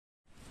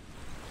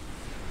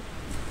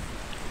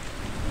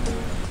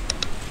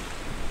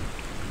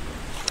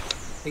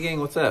Hey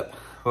gang, what's up?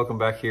 Welcome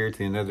back here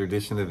to another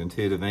edition of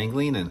Intuitive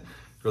Angling, and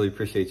really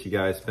appreciate you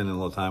guys spending a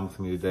little time with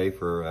me today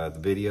for the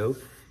video.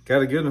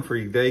 Got a good one for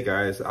you today,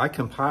 guys. I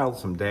compiled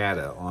some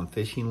data on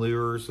fishing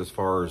lures as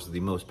far as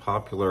the most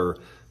popular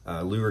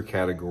lure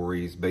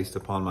categories based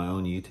upon my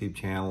own YouTube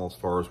channel, as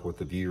far as what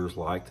the viewers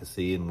like to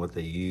see and what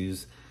they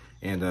use.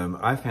 And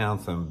I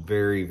found some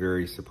very,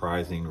 very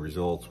surprising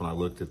results when I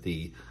looked at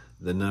the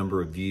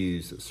number of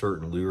views that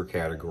certain lure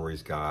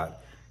categories got.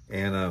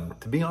 And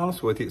to be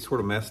honest with you, it sort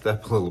of messed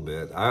up a little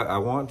bit. I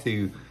want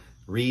to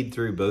read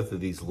through both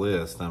of these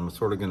lists. I'm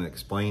sort of going to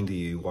explain to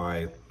you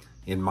why,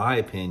 in my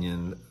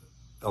opinion,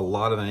 a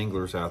lot of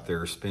anglers out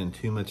there spend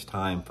too much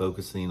time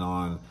focusing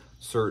on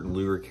certain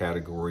lure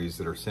categories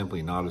that are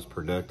simply not as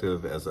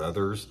productive as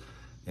others.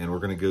 And we're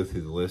going to go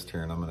through the list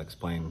here, and I'm going to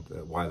explain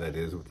why that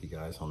is with you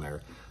guys on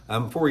there.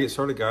 Before we get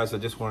started, guys, I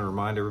just want to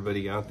remind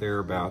everybody out there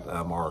about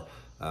our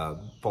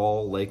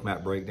fall lake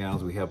map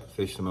breakdowns we have at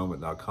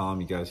fishthemoment.com.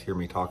 You guys hear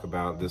me talk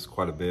about this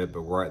quite a bit,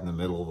 but we're right in the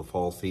middle of the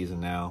fall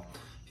season now.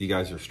 If you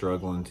guys are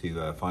struggling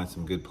to find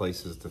some good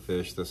places to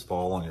fish this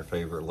fall on your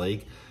favorite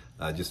lake,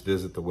 just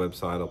visit the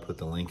website. I'll put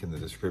the link in the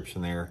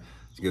description there.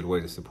 It's a good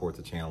way to support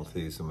the channel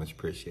too, so much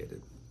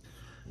appreciated.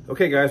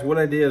 Okay guys, what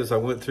I did is I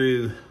went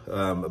through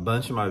a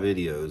bunch of my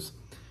videos,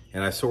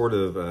 and I sort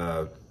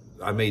of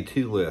I made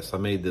two lists. I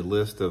made the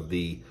list of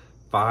the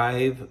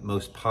 5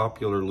 most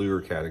popular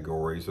lure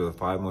categories, or the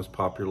 5 most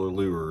popular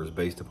lures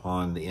based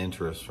upon the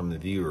interest from the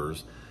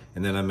viewers.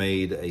 And then I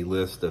made a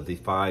list of the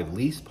 5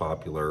 least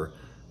popular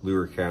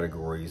lure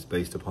categories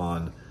based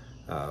upon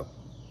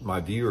my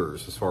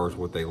viewers as far as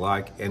what they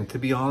like. And to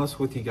be honest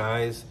with you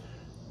guys,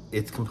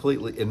 it's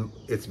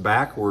it's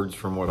backwards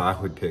from what I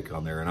would pick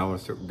on there, and I'm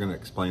going to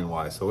explain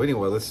why. So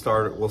anyway, we'll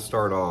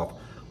start off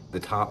the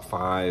top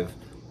 5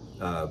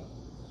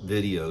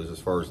 videos as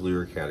far as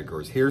lure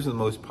categories. Here's the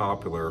most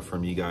popular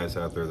from you guys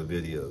out there, the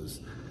videos.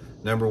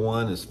 Number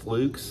 1 is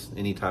flukes,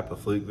 any type of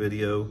fluke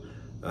video.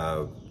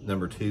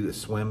 Number 2 is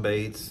swim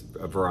baits,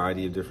 a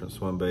variety of different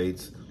swim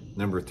baits.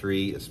 Number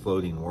 3 is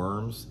floating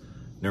worms.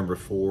 Number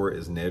 4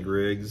 is Ned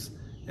rigs.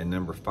 And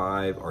number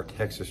 5 are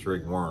Texas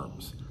rig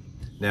worms.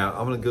 Now,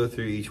 I'm going to go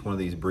through each one of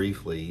these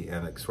briefly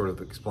and sort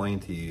of explain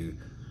to you,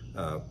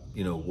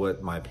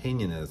 what my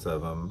opinion is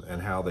of them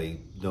and how they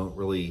don't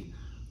really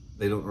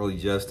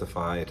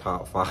justify a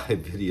top 5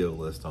 video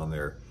list on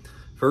there.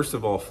 First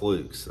of all,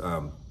 flukes.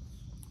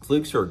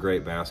 Flukes are a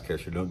great bass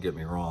catcher, don't get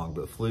me wrong,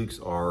 but flukes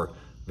are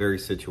very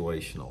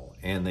situational,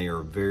 and they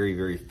are very,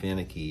 very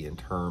finicky in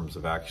terms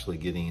of actually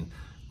getting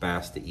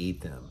bass to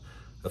eat them.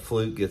 A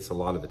fluke gets a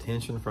lot of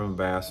attention from a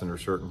bass under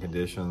certain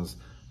conditions,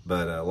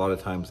 but a lot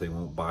of times they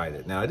won't bite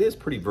it. Now, it is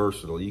pretty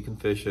versatile. You can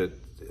fish it,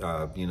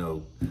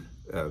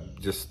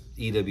 just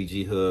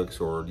EWG hooks,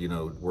 or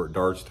where it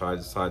darts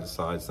tied side to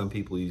side. Some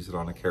people use it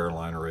on a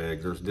Carolina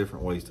rig. There's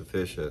different ways to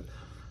fish it,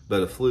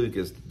 but a fluke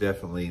is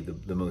definitely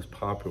the most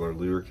popular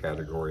lure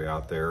category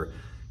out there,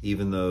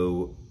 even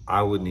though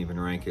I wouldn't even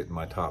rank it in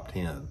my top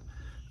 10.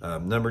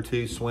 Number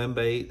 2, swim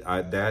bait.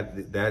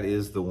 That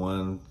is the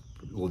one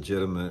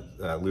legitimate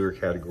lure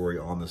category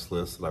on this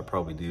list that I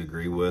probably do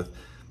agree with.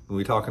 When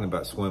we're talking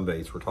about swim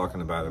baits, we're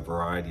talking about a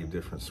variety of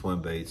different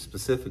swim baits,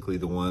 specifically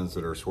the ones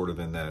that are sort of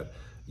in that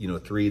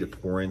 3 to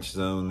 4 inch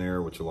zone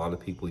there, which a lot of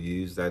people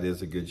use. That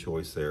is a good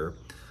choice there.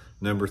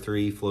 Number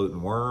 3,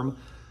 floating worm.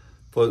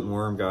 Floating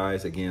worm,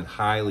 guys, again,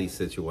 highly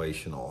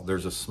situational.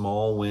 There's a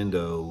small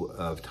window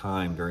of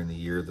time during the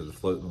year that the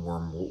floating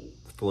worm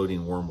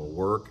will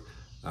work.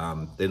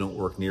 They don't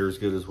work near as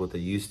good as what they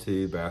used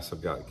to. Bass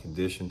have got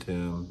conditioned to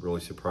them.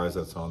 Really surprised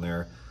that's on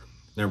there.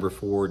 Number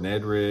 4,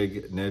 Ned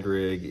rig. Ned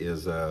rig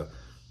is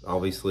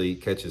obviously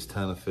catches a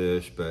ton of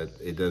fish, but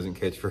it doesn't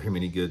catch very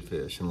many good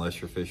fish unless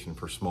you're fishing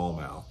for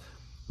smallmouth.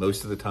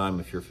 Most of the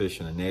time, if you're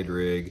fishing a Ned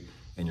rig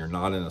and you're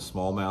not in a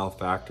smallmouth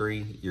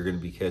factory, you're going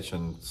to be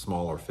catching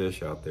smaller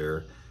fish out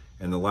there.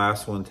 And the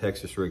last one,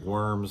 Texas rig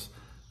worms.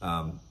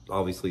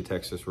 Obviously,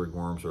 Texas rig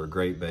worms are a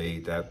great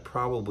bait. That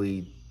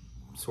probably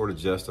sort of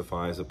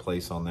justifies a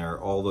place on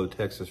there. Although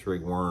Texas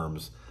rig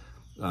worms,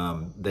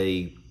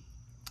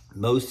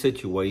 most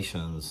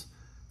situations,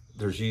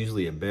 there's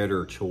usually a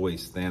better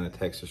choice than a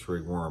Texas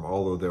rig worm,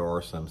 although there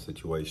are some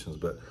situations,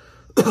 but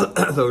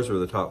those are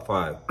the top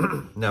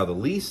 5. Now, the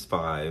least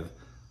 5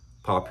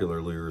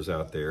 popular lures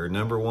out there,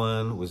 number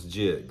 1 was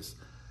jigs.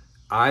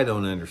 I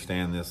don't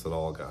understand this at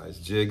all, guys.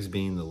 Jigs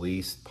being the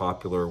least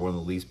popular, one of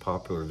the least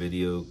popular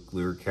video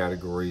lure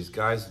categories.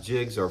 Guys,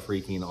 jigs are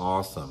freaking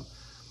awesome.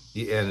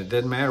 And it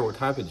doesn't matter what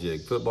type of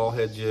jig, football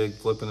head jig,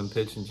 flipping and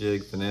pitching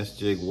jig, finesse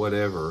jig,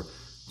 whatever.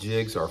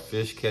 Jigs are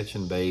fish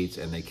catching baits,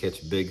 and they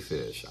catch big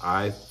fish.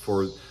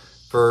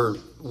 For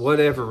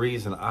whatever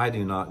reason, I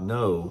do not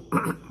know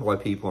why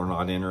people are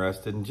not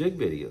interested in jig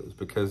videos,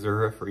 because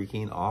they're a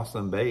freaking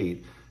awesome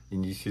bait,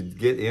 and you should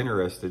get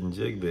interested in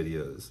jig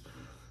videos.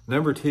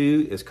 Number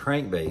 2 is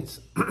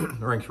crankbaits.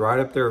 Ranks right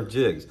up there with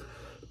jigs.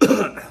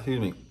 Excuse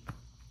me.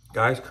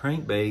 Guys,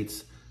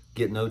 crankbaits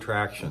get no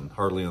traction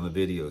hardly on the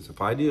videos. If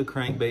I do a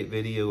crankbait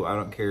video, I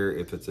don't care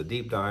if it's a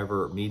deep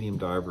diver, medium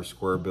diver,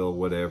 square bill,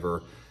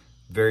 whatever,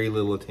 very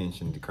little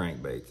attention to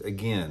crankbaits.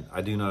 Again,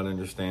 I do not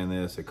understand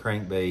this. A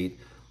crankbait,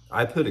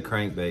 I put a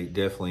crankbait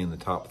definitely in the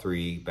top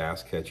 3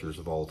 bass catchers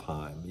of all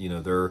time. You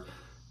know,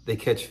 they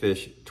catch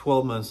fish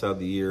 12 months out of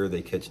the year.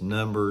 They catch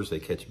numbers, they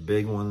catch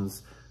big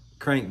ones.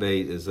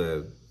 Crankbait is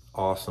a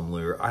awesome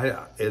lure.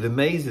 It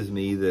amazes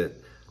me that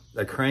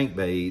a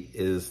crankbait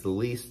is the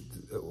least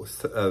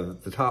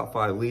of the top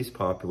 5 least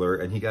popular,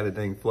 and you got a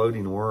dang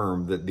floating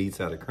worm that beats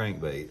out a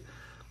crankbait.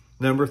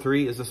 Number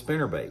 3 is a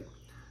spinnerbait.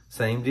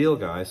 Same deal,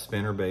 guys.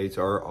 Spinnerbaits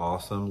are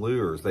awesome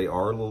lures. They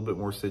are a little bit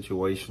more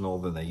situational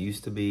than they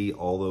used to be,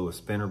 although a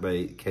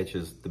spinnerbait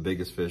catches the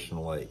biggest fish in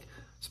the lake.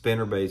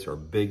 Spinnerbaits are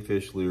big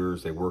fish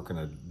lures. They work in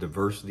a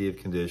diversity of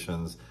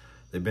conditions.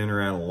 They've been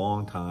around a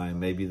long time.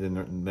 Maybe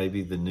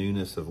the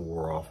newness have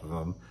wore off of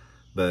them,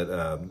 but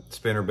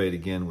spinnerbait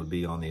again would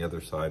be on the other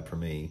side for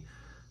me.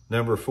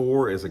 Number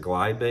 4 is a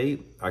glide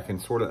bait. I can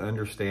sort of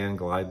understand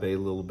glide bait a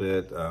little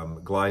bit.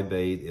 Glide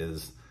bait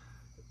is,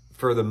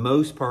 for the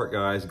most part,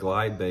 guys,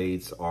 glide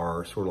baits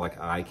are sort of like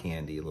eye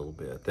candy a little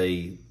bit.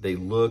 They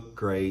look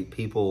great.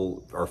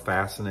 People are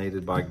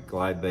fascinated by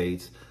glide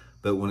baits,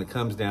 but when it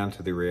comes down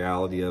to the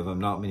reality of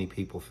them, not many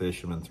people fish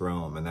them and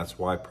throw them, and that's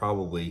why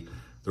probably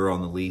they're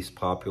on the least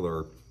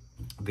popular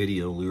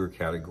video lure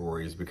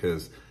categories,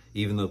 because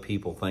even though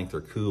people think they're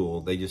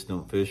cool, they just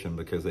don't fish them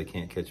because they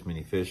can't catch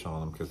many fish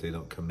on them because they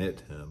don't commit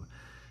to them.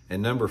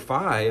 And number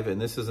 5, and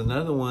this is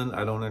another one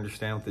I don't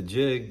understand with the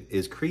jig,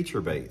 is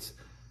creature baits.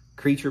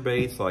 Creature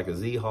baits like a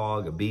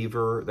Z-Hog, a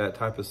beaver, that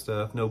type of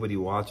stuff, nobody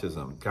watches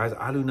them. Guys,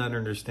 I do not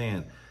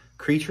understand.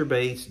 Creature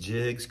baits,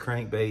 jigs,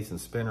 crankbaits, and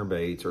spinner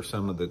baits are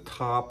some of the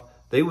top,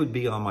 they would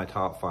be on my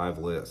top 5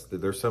 list.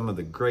 They're some of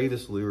the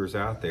greatest lures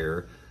out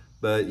there,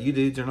 but you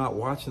dudes are not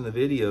watching the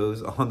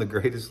videos on the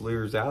greatest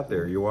lures out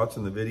there. You're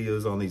watching the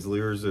videos on these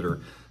lures that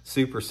are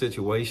super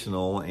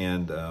situational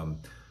and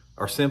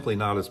are simply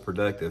not as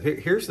productive.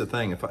 Here's the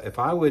thing,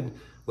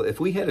 if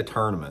we had a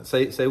tournament,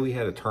 say we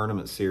had a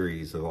tournament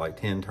series of like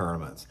 10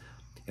 tournaments,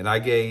 and I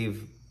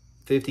gave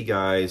 50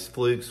 guys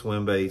fluke,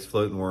 swim baits,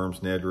 floating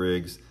worms, Ned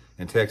rigs,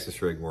 and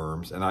Texas rig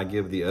worms, and I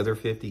give the other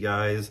 50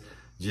 guys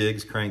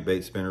jigs,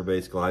 crankbaits, spinner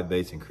baits, glide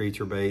baits, and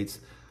creature baits.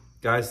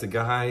 Guys, the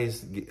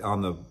guys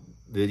on the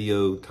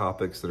video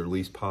topics that are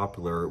least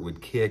popular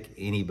would kick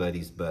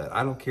anybody's butt.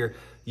 I don't care.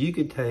 You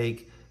could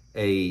take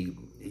the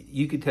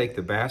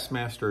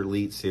Bassmaster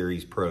Elite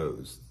Series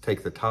pros,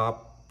 take the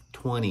top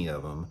 20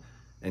 of them,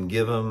 and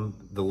give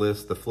them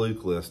the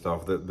fluke list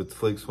off the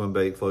fluke, swim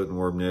bait, floating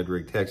worm, Ned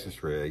rig,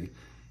 Texas rig,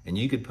 and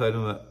you could put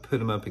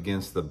them up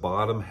against the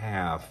bottom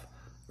half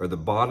or the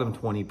bottom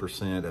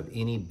 20% of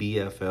any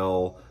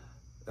BFL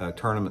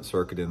tournament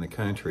circuit in the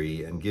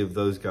country, and give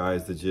those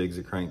guys the jigs,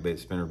 the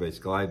crankbaits, spinnerbaits,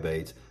 glide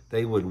baits.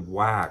 They would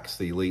wax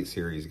the Elite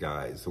Series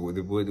guys. It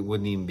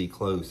wouldn't even be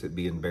close. It'd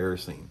be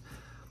embarrassing.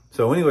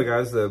 So anyway,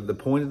 guys, the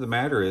point of the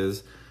matter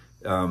is,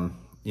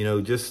 you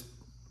know, just,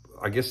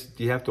 I guess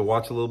you have to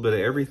watch a little bit of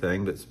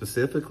everything, but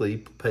specifically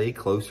pay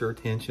closer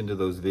attention to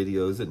those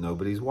videos that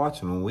nobody's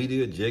watching. When we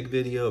do a jig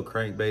video, a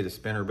crankbait, a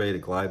spinnerbait, a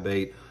glide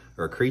bait,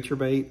 or a creature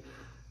bait,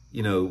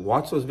 you know,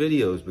 watch those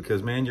videos,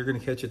 because man, you're going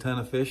to catch a ton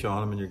of fish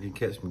on them, and you're going to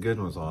catch some good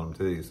ones on them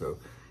too. So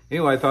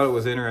anyway, I thought it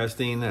was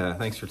interesting.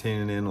 Thanks for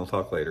tuning in. We'll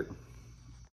talk later.